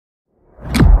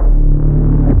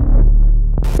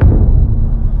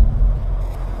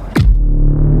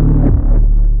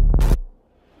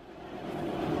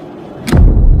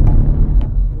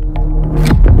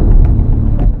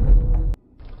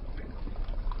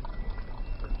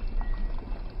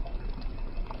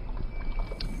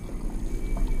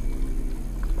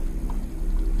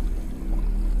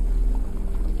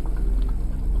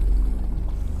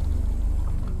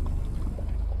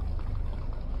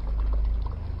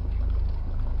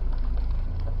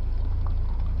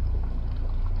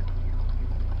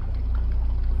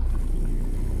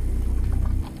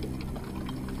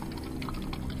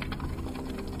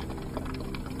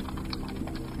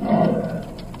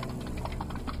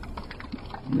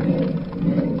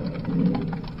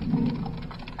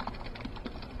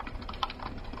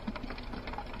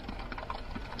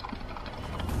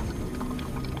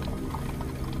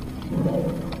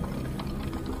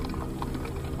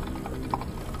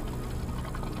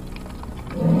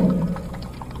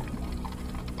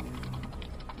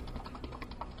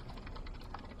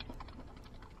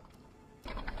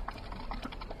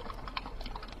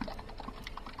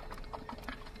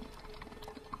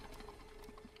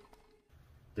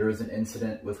There was an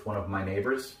incident with one of my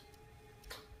neighbors,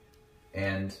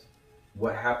 and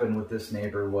what happened with this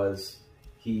neighbor was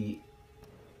he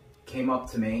came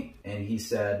up to me and he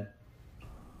said,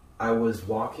 I was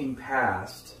walking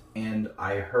past and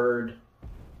I heard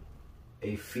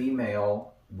a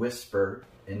female whisper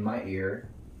in my ear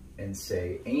and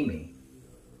say, Amy.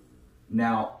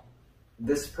 Now,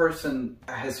 this person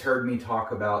has heard me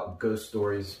talk about ghost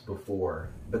stories before,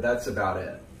 but that's about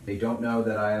it. They don't know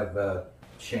that I have a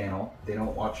channel. They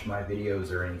don't watch my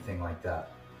videos or anything like that.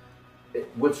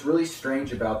 What's really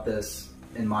strange about this,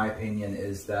 in my opinion,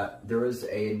 is that there was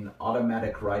an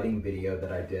automatic writing video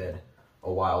that I did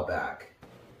a while back.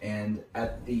 And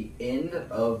at the end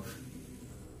of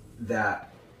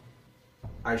that,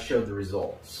 I showed the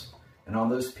results. And on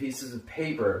those pieces of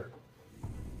paper,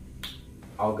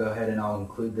 I'll go ahead and I'll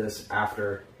include this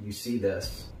after you see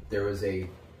this. There was a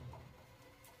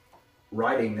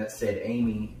writing that said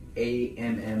Amy,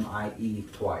 A-M-M-I-E,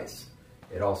 twice.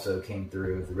 It also came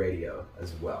through the radio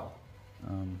as well.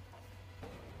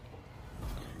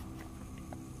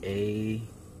 A-M-M-I.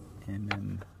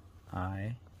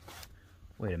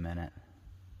 Wait a minute.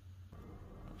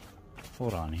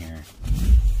 Hold on here.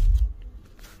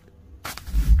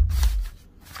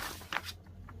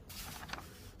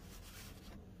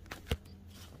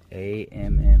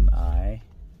 A-M-M-I.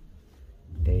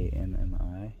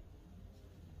 A-M-M-I.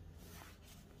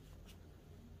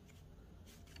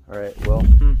 Alright, well,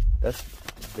 that's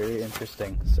very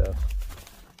interesting, so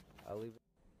I'll leave it.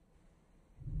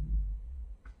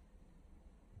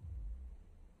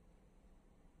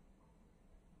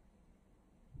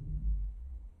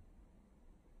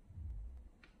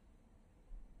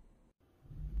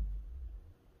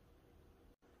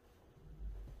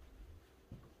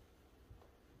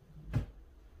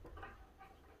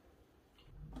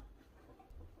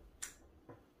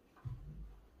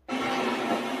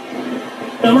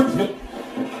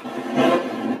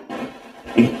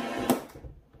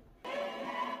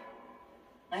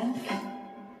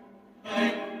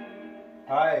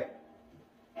 Hi.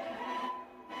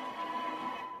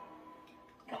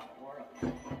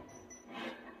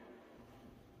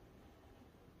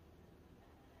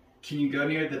 Can you go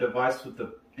near the device with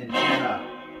the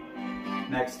antenna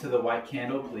next to the white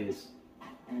candle, please?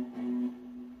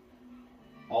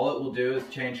 All it will do is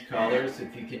change colors.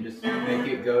 If you can just make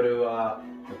it go to a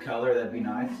color, that'd be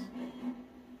nice.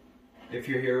 If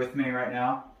you're here with me right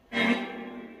now.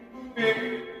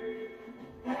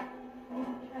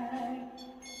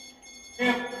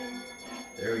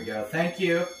 There we go. Thank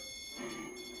you.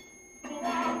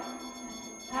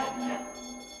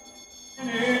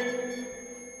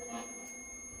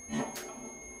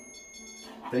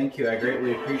 Thank you. I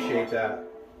greatly appreciate that.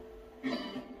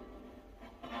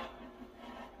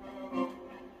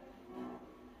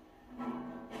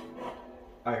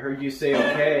 I heard you say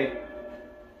okay.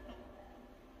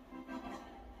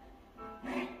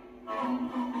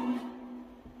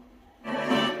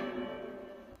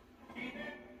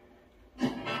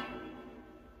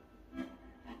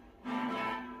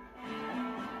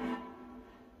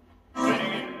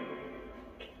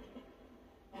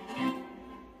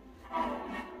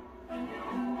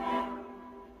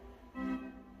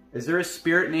 Is there a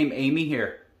spirit named Amy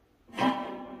here?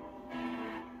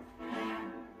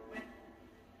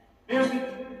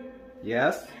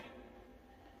 Yes?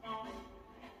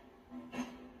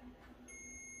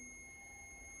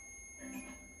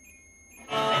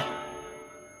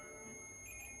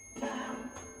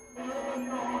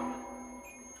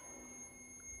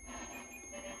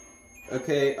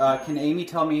 Okay, can Amy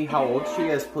tell me how old she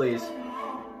is, please?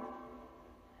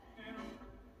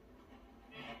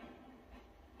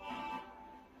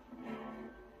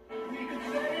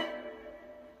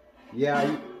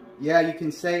 Yeah, you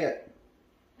can say it.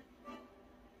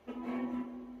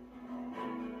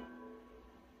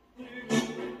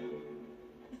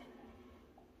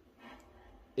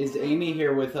 Is Amy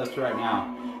here with us right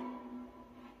now?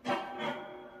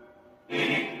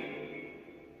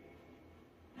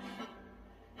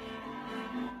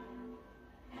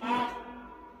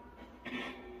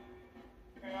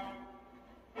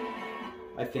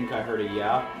 I think I heard a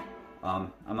yeah.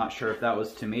 I'm not sure if that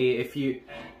was to me.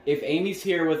 If Amy's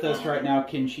here with us right now,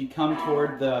 can she come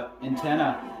toward the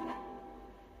antenna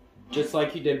just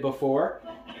like you did before?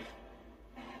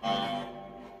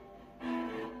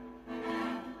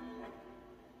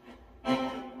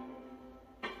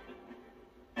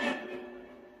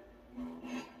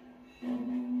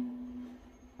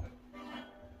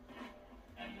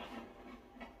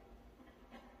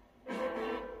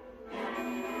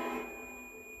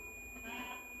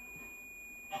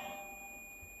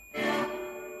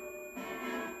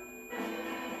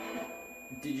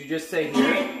 Did you just say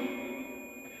here?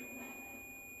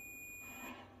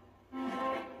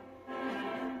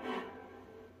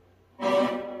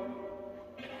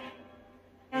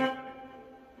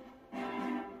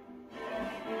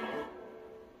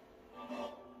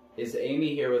 Is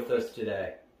Amy here with us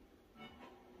today?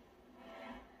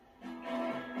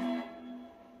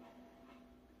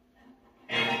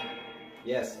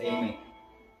 Yes, Amy.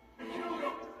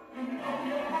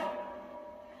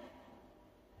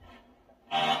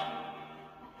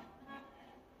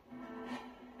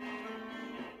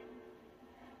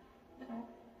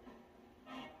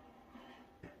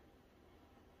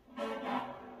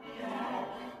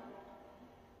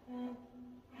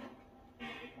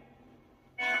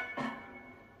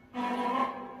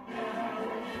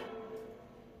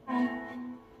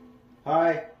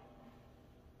 Hi.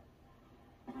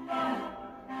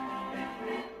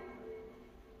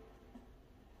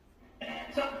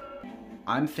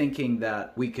 I'm thinking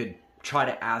that we could try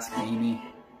to ask Amy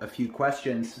a few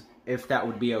questions, if that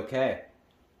would be okay.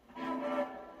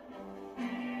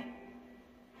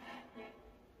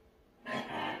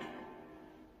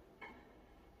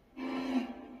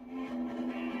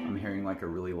 I'm hearing like a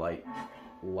really light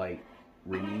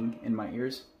ringing in my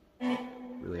ears.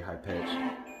 Really high pitch.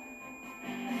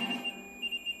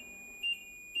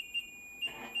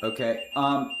 Okay,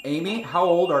 Amy, how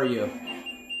old are you?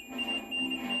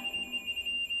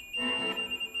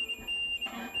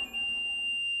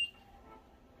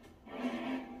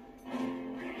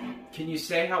 Can you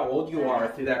say how old you are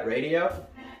through that radio?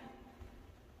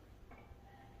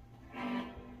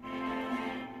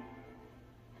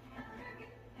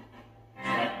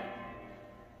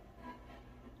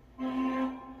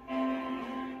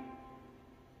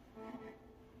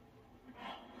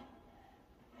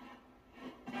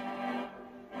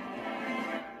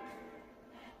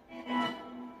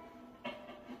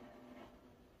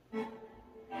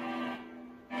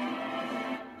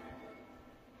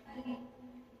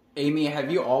 Amy, have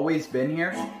you always been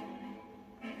here?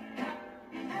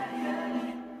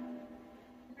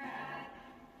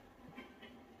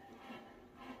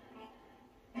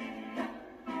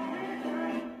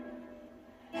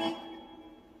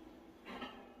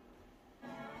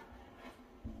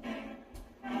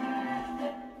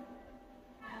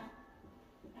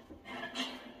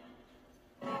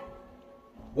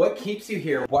 What keeps you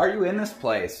here? Why are you in this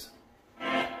place?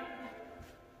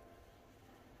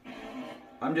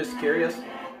 I'm just curious.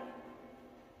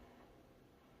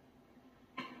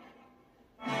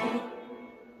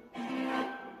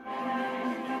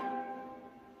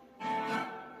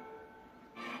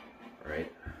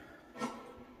 Right.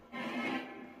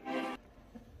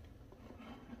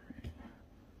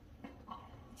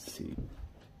 Let's see.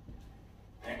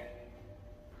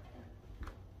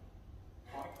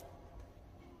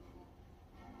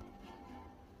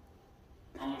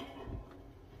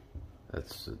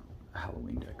 That's a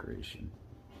Halloween decoration.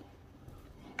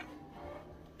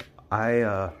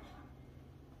 I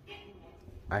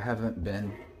haven't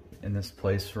been in this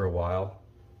place for a while.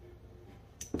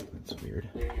 That's weird.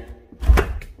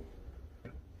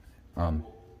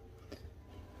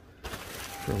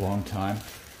 For a long time.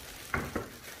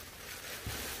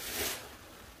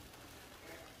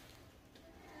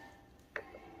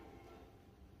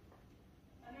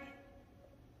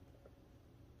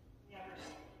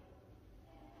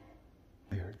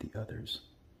 I heard the others.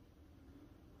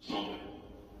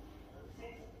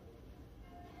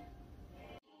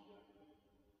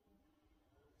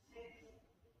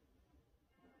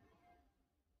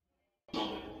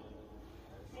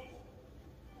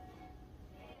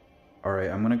 All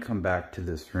right, I'm gonna come back to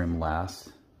this room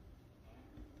last.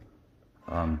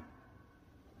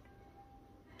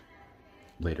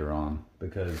 Later on,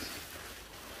 because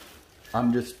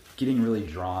I'm just getting really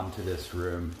drawn to this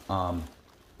room.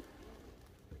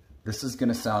 This is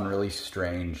gonna sound really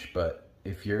strange, but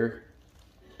if you're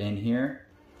in here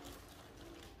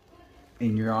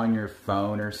and you're on your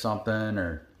phone or something,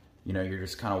 or you know, you're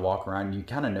just kind of walking around, you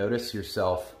kind of notice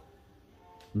yourself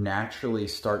naturally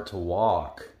start to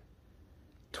walk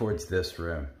towards this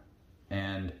room.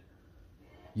 And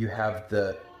you have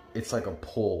it's like a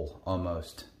pull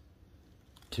almost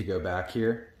to go back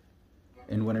here.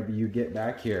 And whenever you get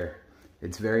back here,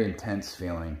 it's very intense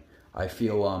feeling. I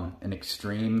feel an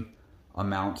extreme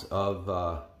amount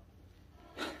of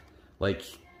like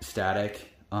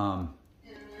static.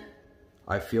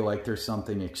 I feel like there's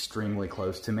something extremely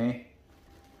close to me.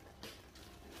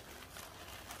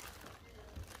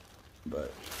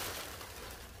 But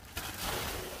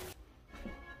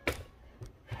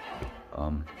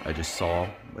I just saw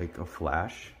like a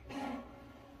flash.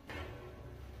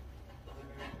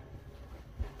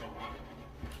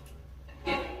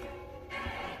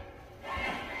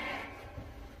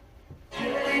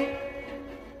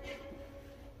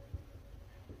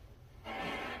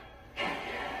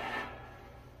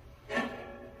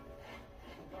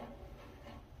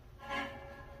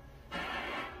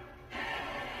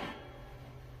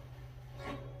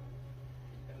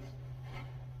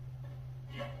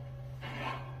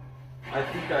 I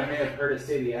think I may have heard it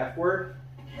say the F word,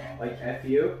 like F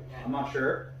you, I'm not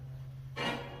sure.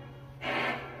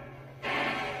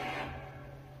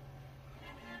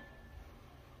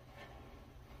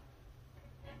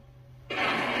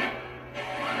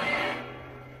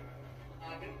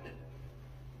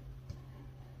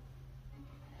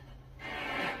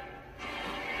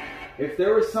 If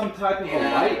there was some type of a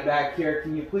light back here,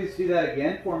 can you please do that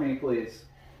again for me, please?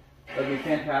 That'd be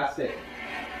fantastic.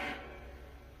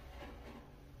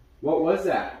 What was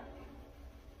that?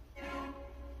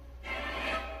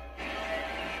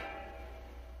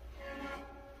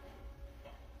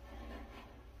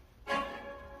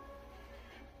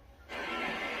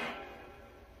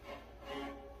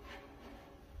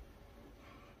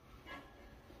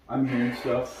 I'm hearing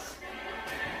stuff.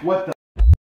 What the?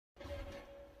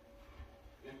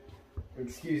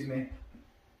 Excuse me.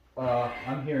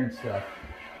 I'm hearing stuff.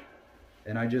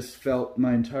 And I just felt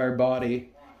my entire body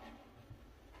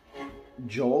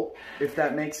jolt, if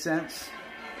that makes sense.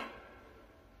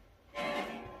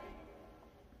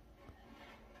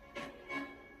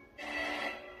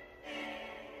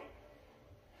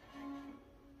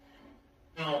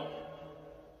 No.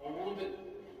 Hold it.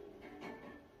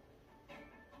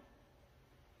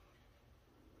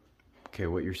 Okay,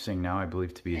 what you're seeing now I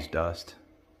believe to be is dust.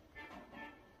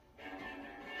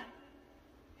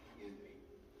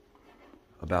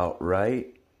 About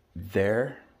right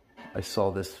there, I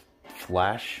saw this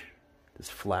flash.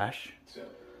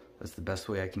 That's the best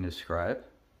way I can describe.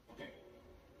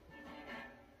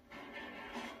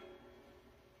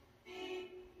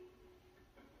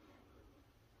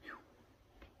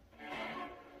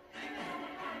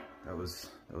 That was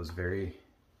very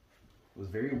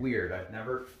weird. I've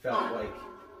never felt like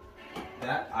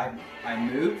that. I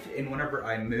moved, and whenever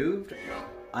I moved,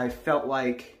 I felt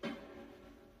like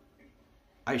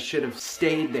I should have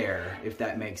stayed there, if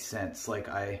that makes sense. Like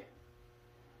I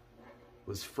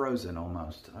was frozen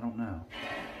almost. I don't know.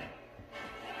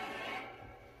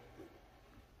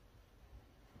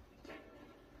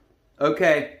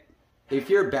 Okay, if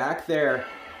you're back there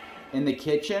in the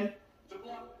kitchen,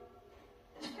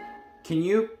 can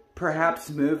you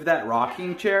perhaps move that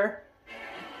rocking chair?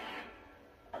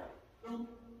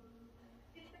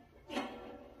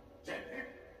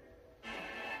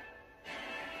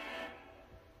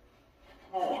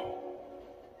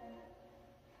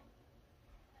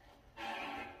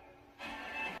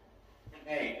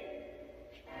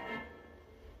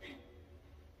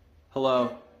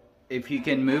 Hello. If you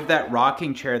can move that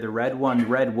rocking chair, the red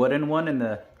wooden one in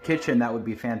the kitchen, that would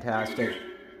be fantastic.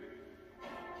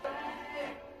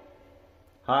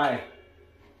 Hi.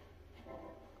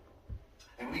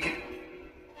 And we can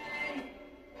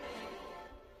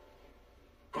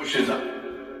pushes up.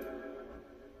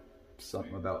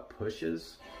 Something about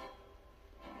pushes?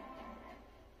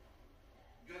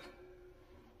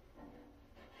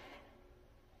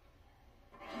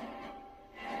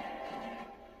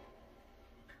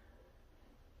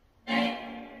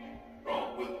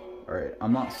 Alright,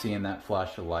 I'm not seeing that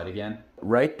flash of light again.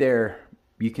 Right there,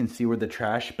 you can see where the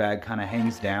trash bag kind of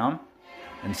hangs down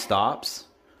and stops.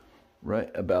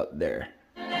 Right about there.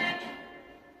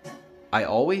 I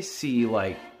always see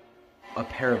like a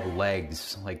pair of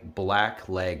legs, like black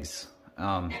legs,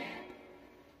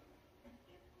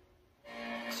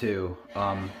 too.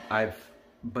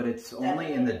 But it's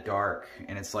only in the dark,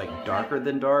 and it's like darker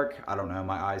than dark. I don't know,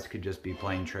 my eyes could just be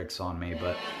playing tricks on me,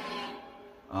 but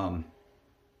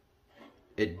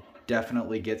it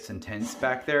definitely gets intense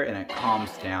back there, and it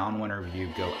calms down whenever you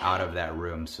go out of that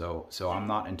room. So I'm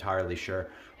not entirely sure.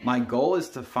 My goal is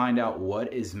to find out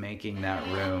what is making that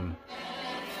room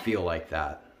feel like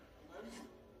that.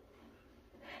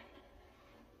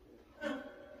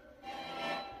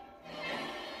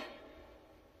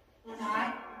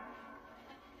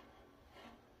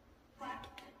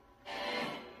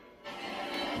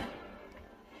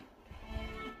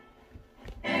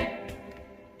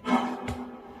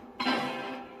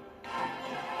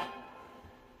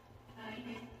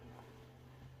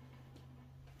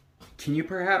 Can you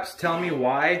perhaps tell me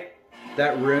why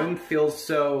that room feels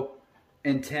so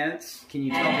intense? Can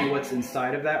you tell me what's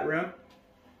inside of that room?